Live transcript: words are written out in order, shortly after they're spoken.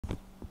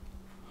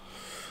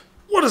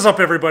What is up,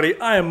 everybody?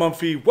 I am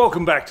Mumphy.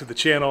 Welcome back to the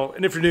channel,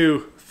 and if you're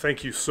new,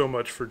 thank you so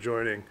much for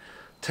joining.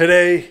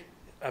 Today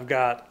I've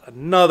got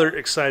another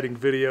exciting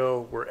video.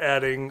 We're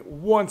adding,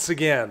 once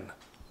again,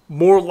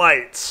 more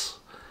lights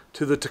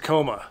to the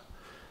Tacoma,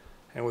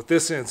 and with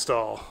this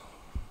install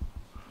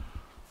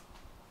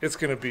it's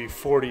going to be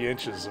 40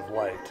 inches of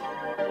light.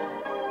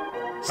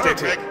 Stay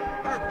tuned.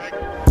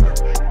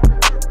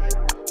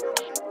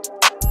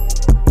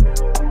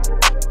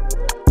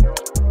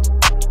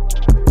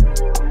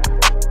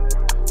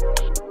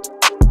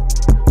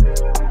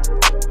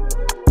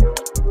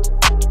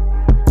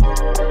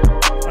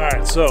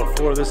 So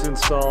for this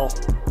install,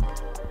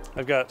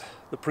 I've got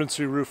the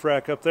Prinsu roof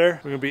rack up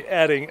there. We're going to be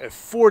adding a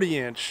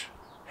 40-inch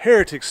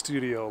HERETIC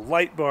Studio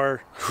light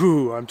bar.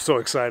 Whew, I'm so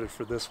excited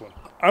for this one.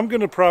 I'm going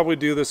to probably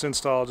do this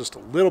install just a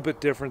little bit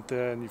different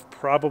than you've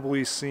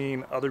probably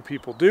seen other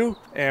people do.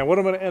 And what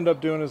I'm going to end up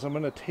doing is I'm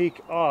going to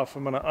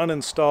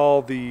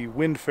uninstall the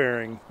wind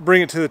fairing,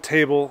 bring it to the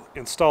table,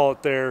 install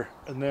it there,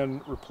 and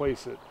then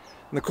replace it.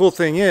 And the cool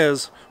thing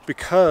is,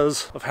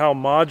 because of how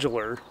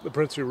modular the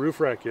Prinsu roof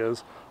rack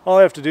is, all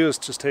I have to do is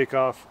just take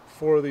off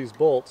 4 of these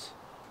bolts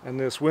and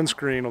this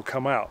windscreen will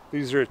come out.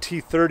 These are a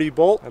T30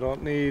 bolt. I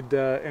don't need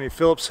any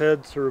Phillips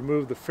head to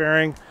remove the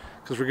fairing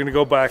because we're going to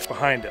go back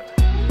behind it.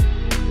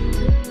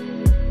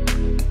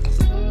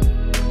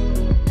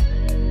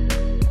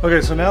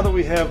 Okay, so now that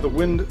we have the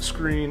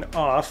windscreen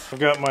off, I've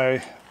got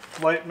my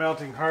light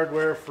mounting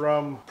hardware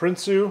from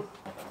Prinsu.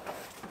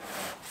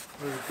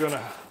 We're going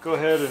to go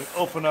ahead and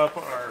open up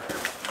our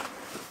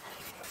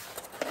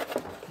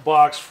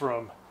box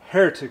from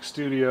HERETIC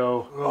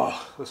Studio.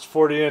 Oh, this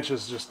 40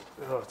 inches just,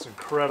 oh, it's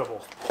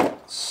incredible.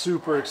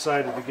 Super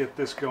excited to get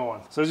this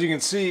going. So as you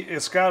can see,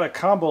 it's got a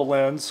combo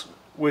lens,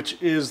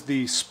 which is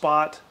the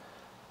spot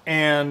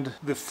and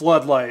the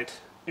floodlight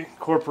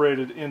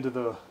incorporated into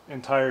the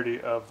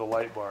entirety of the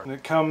light bar. And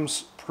it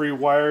comes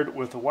pre-wired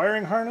with a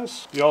wiring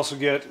harness. You also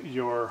get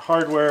your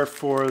hardware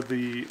for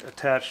the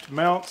attached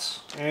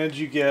mounts, and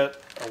you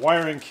get a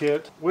wiring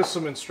kit with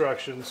some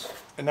instructions.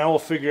 And now we'll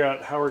figure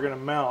out how we're going to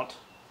mount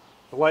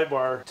the light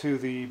bar to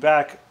the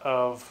back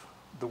of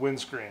the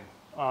windscreen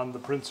on the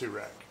Prinsu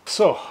rack.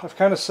 So I've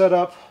kind of set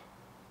up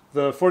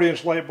the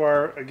 40-inch light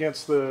bar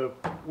against the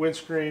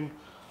windscreen.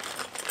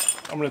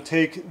 I'm going to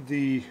take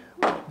the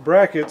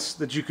brackets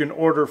that you can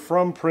order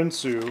from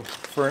Prinsu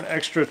for an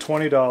extra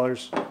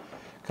 $20.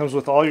 Comes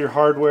with all your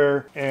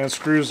hardware and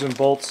screws and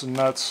bolts and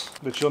nuts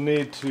that you'll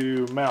need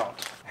to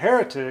mount.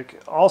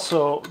 HERETIC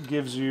also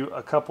gives you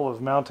a couple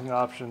of mounting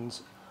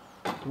options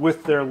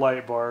with their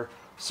light bar.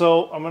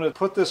 So I'm going to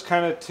put this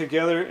kind of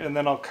together and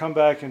then I'll come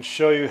back and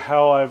show you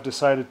how I've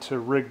decided to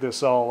rig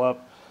this all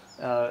up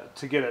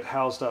to get it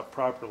housed up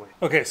properly.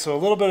 Okay, so a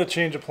little bit of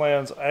change of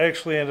plans. I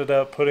actually ended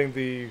up putting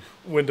the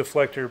wind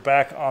deflector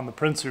back on the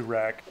Prinsu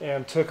rack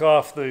and took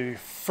off the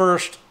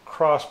first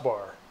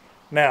crossbar.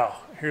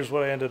 Now, here's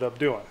what I ended up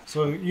doing.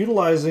 So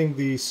utilizing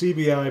the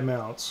CBI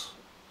mounts,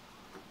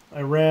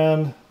 I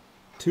ran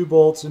 2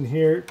 bolts in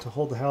here to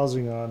hold the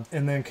housing on,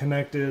 and then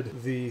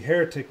connected the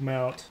HERETIC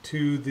mount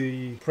to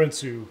the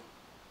Prinsu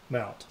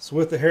mount. So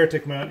with the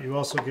HERETIC mount, you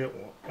also get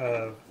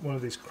one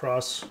of these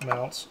cross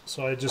mounts.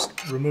 So I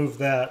just removed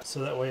that so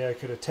that way I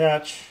could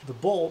attach the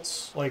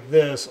bolts like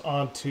this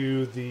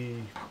onto the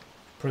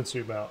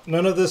Prinsu mount.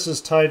 None of this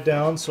is tied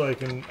down, so I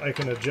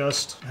can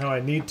adjust how I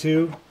need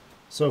to.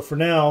 So for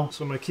now,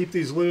 I'm going to keep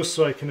these loose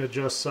so I can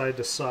adjust side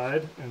to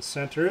side and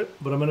center it.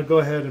 But I'm going to go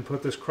ahead and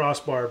put this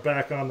crossbar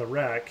back on the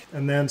rack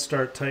and then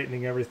start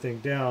tightening everything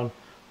down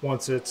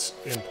once it's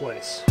in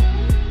place.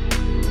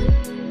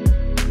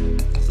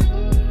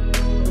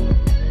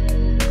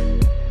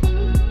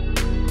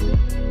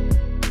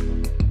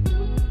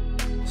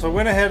 So I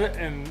went ahead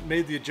and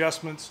made the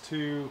adjustments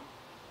to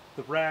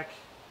the rack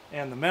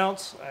and the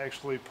mounts. I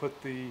actually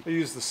I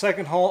used the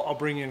second hole. I'll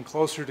bring you in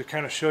closer to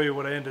kind of show you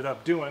what I ended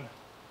up doing,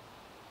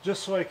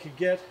 just so I could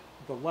get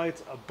the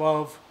lights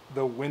above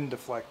the wind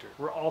deflector.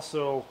 We're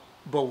also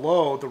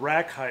below the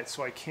rack height,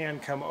 so I can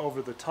come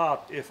over the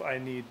top if I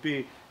need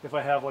be, if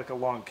I have like a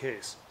long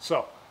case.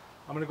 So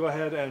I'm going to go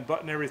ahead and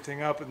button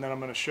everything up, and then I'm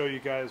going to show you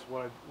guys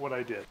what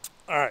I did.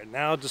 Alright,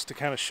 now just to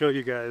kind of show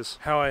you guys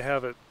how I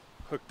have it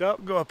hooked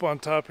up. Go up on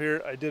top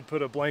here. I did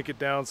put a blanket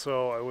down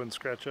so I wouldn't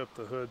scratch up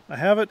the hood. I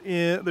have it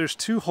in, there's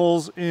 2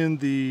 holes in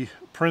the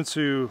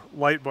Prinsu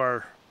light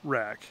bar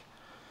rack.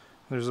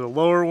 There's a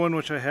lower one,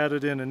 which I had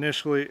it in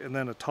initially, and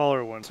then a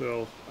taller one.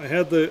 So I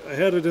had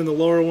it in the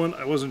lower one.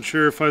 I wasn't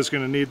sure if I was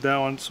going to need that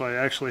one, so I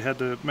actually had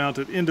to mount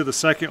it into the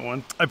second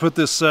one. I put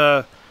this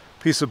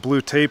piece of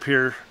blue tape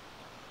here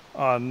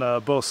on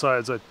both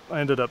sides. I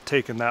ended up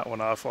taking that one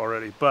off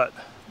already, but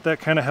that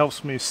kind of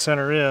helps me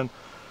center in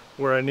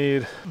where I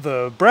need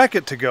the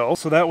bracket to go,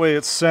 so that way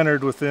it's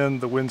centered within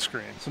the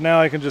windscreen. So now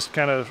I can just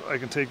I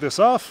can take this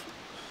off,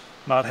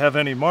 not have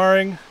any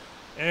marring,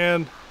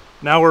 and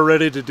now we're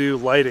ready to do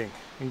lighting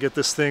and get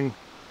this thing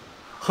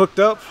hooked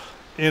up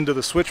into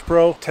the Switch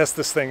Pro, test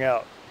this thing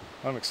out.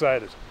 I'm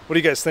excited. What do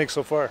you guys think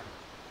so far?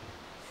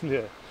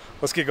 Yeah.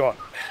 let's get going.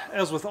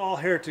 As with all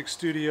Heretic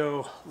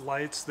Studio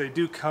lights, they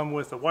do come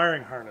with a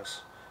wiring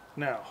harness.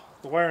 Now,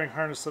 the wiring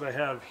harness that I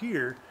have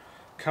here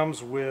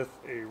comes with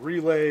a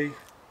relay,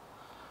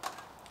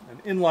 an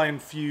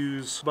inline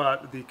fuse,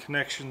 but the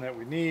connection that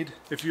we need.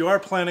 If you are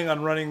planning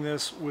on running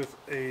this with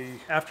a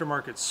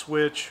aftermarket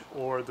switch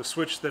or the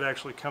switch that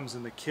actually comes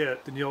in the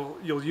kit, then you'll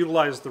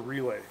utilize the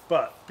relay.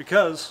 But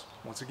because,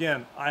 once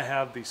again, I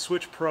have the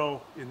Switch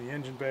Pro in the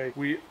engine bay,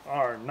 we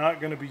are not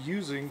going to be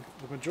using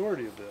the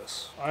majority of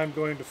this. I'm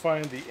going to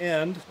find the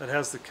end that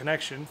has the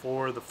connection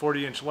for the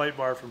 40-inch light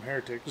bar from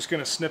Heretic. Just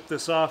going to snip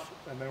this off,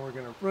 and then we're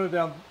going to run it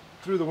down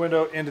through the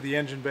window into the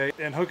engine bay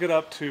and hook it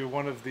up to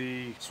one of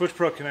the Switch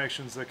Pro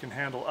connections that can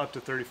handle up to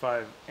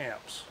 35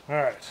 amps.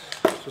 Alright,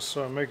 just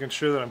so I'm making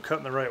sure that I'm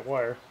cutting the right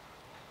wire,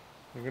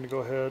 I'm going to go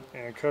ahead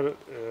and cut it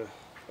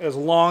as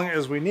long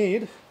as we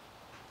need.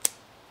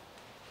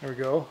 There we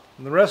go.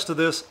 And the rest of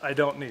this I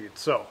don't need.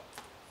 So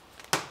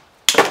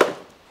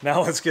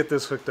now let's get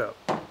this hooked up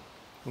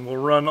and we'll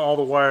run all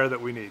the wire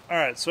that we need.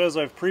 Alright, so as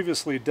I've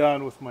previously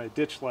done with my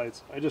ditch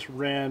lights, I just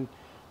ran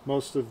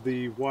most of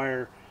the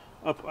wire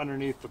up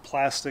underneath the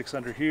plastics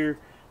under here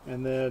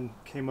and then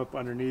came up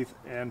underneath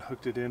and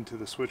hooked it into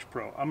the Switch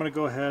Pro. I'm going to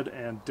go ahead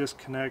and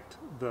disconnect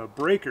the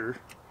breaker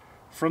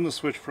from the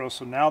Switch Pro,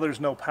 so now there's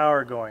no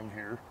power going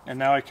here, and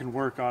now I can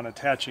work on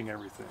attaching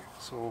everything.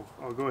 So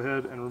I'll go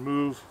ahead and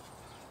remove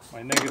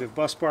my negative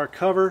bus bar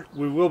cover.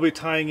 We will be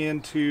tying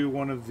into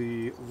one of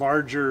the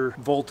larger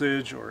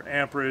voltage or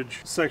amperage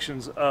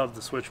sections of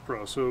the Switch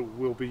Pro, so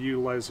we'll be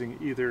utilizing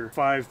either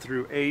 5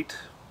 through 8,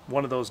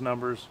 one of those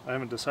numbers. I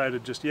haven't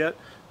decided just yet,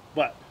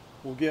 but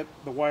we'll get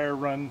the wire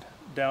run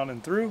down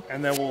and through,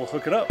 and then we'll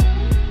hook it up.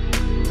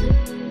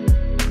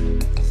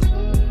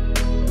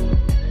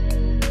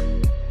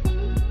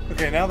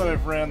 Okay, now that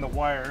I've ran the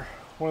wire,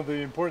 one of the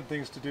important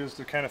things to do is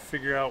to kind of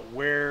figure out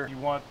where you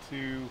want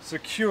to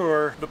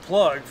secure the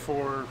plug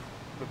for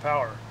the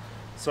power.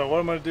 So what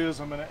I'm going to do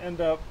is I'm going to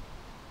end up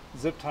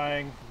zip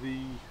tying the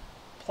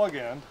plug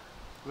end.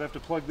 I have to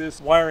plug this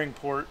wiring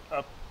port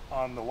up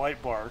on the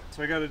light bar,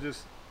 so I got to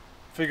just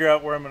figure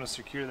out where I'm going to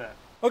secure that.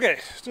 Okay,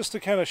 just to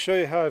kind of show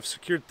you how I've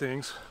secured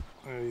things,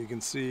 you can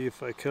see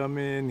if I come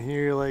in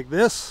here like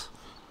this.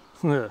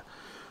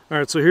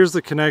 Alright, so here's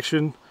the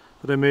connection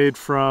that I made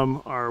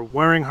from our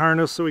wiring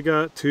harness that we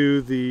got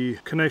to the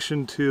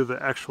connection to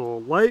the actual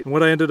light. And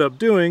what I ended up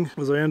doing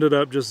was I ended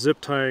up just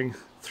zip tying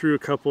through a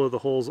couple of the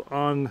holes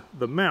on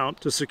the mount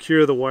to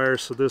secure the wire,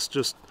 so this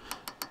just,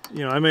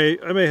 you know, I may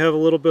have a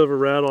little bit of a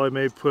rattle. I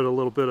may put a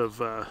little bit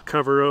of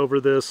cover over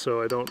this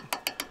so I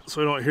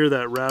don't hear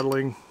that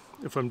rattling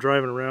if I'm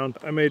driving around.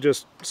 I may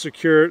just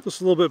secure it just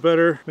a little bit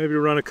better, maybe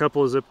run a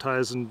couple of zip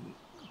ties and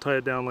tie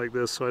it down like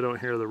this so I don't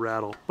hear the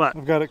rattle. But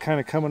I've got it kind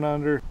of coming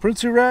under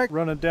Prinsu rack,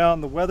 running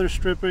down the weather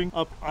stripping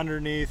up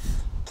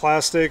underneath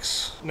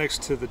plastics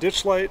next to the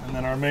ditch light, and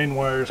then our main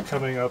wires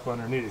coming up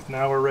underneath.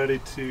 Now we're ready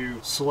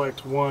to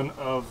select one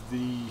of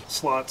the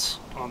slots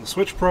on the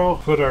Switch Pro,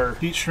 put our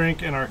heat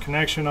shrink and our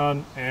connection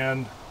on,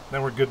 and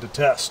then we're good to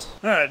test.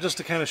 Alright, just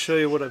to kind of show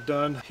you what I've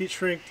done, heat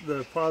shrink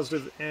the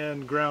positive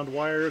and ground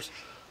wires,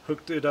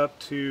 hooked it up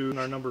to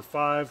our number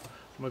 5.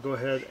 I'm going to go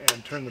ahead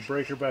and turn the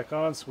breaker back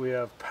on so we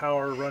have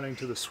power running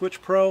to the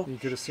Switch Pro. You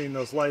could have seen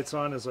those lights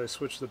on as I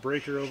switched the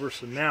breaker over,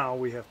 so now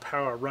we have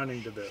power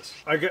running to this.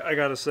 I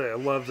gotta say, I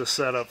love the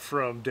setup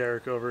from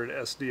Derek over at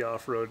SD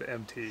Off-Road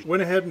MT.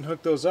 Went ahead and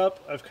hooked those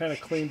up. I've kind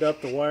of cleaned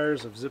up the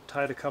wires. I've zip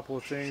tied a couple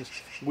of things.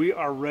 We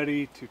are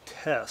ready to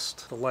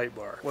test the light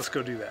bar. Let's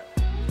go do that.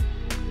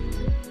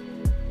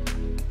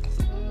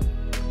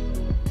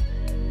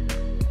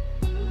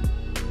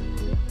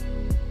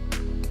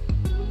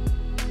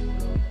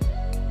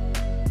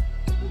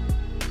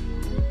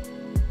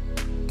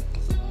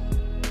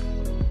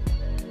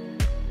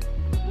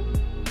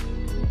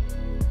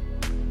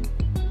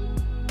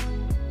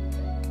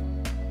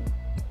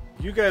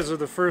 You guys are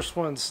the first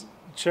ones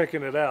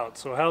checking it out,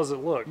 so how's it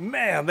look?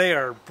 Man, they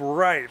are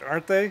bright,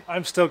 aren't they?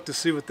 I'm stoked to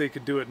see what they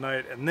can do at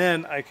night, and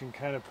then I can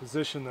kind of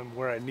position them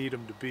where I need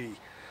them to be,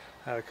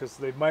 because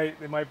they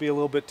might be a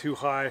little bit too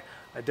high.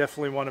 I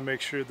definitely want to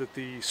make sure that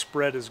the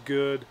spread is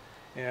good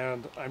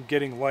and I'm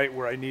getting light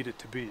where I need it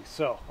to be.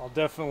 So I'll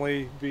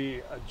definitely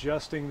be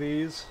adjusting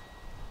these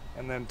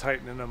and then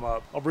tightening them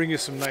up. I'll bring you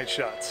some night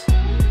shots.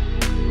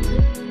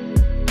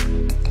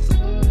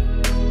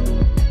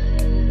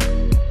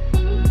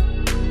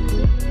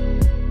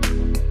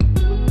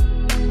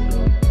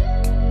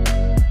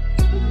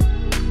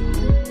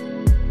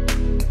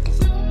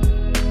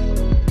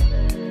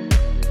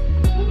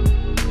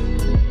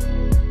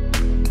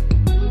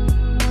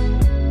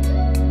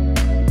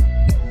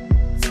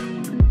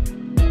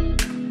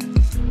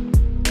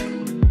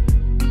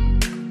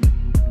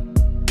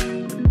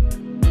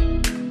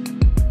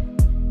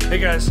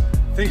 Hey guys,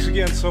 thanks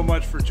again so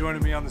much for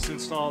joining me on this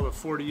install of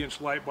the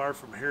 40-inch light bar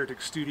from Heretic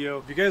Studio.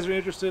 If you guys are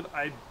interested,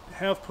 I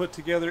have put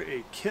together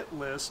a kit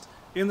list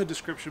in the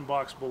description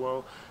box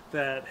below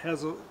that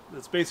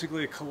that's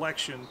basically a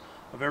collection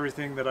of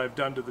everything that I've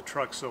done to the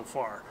truck so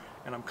far.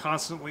 And I'm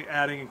constantly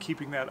adding and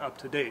keeping that up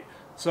to date.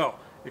 So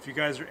If you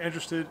guys are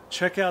interested,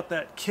 check out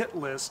that kit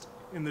list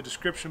in the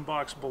description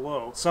box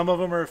below. Some of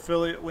them are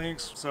affiliate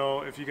links,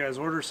 so if you guys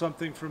order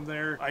something from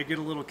there, I get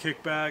a little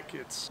kickback.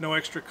 It's no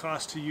extra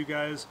cost to you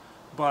guys,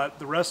 but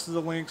the rest of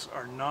the links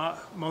are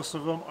not, most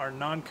of them are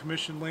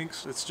non-commission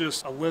links. It's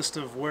just a list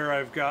of where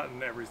I've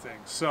gotten everything.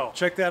 So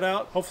check that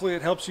out. Hopefully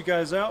it helps you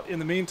guys out. In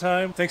the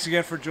meantime, thanks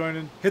again for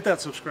joining. Hit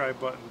that subscribe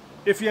button.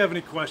 If you have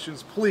any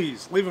questions,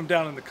 please leave them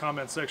down in the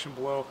comment section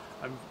below.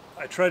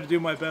 I try to do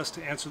my best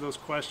to answer those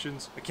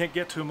questions. I can't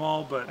get to them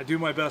all, but I do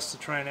my best to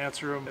try and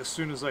answer them as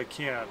soon as I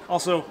can.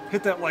 Also,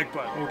 hit that like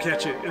button. We'll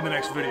catch you in the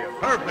next video.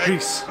 Perfect.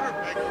 Peace.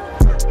 Perfect.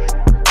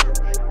 Perfect.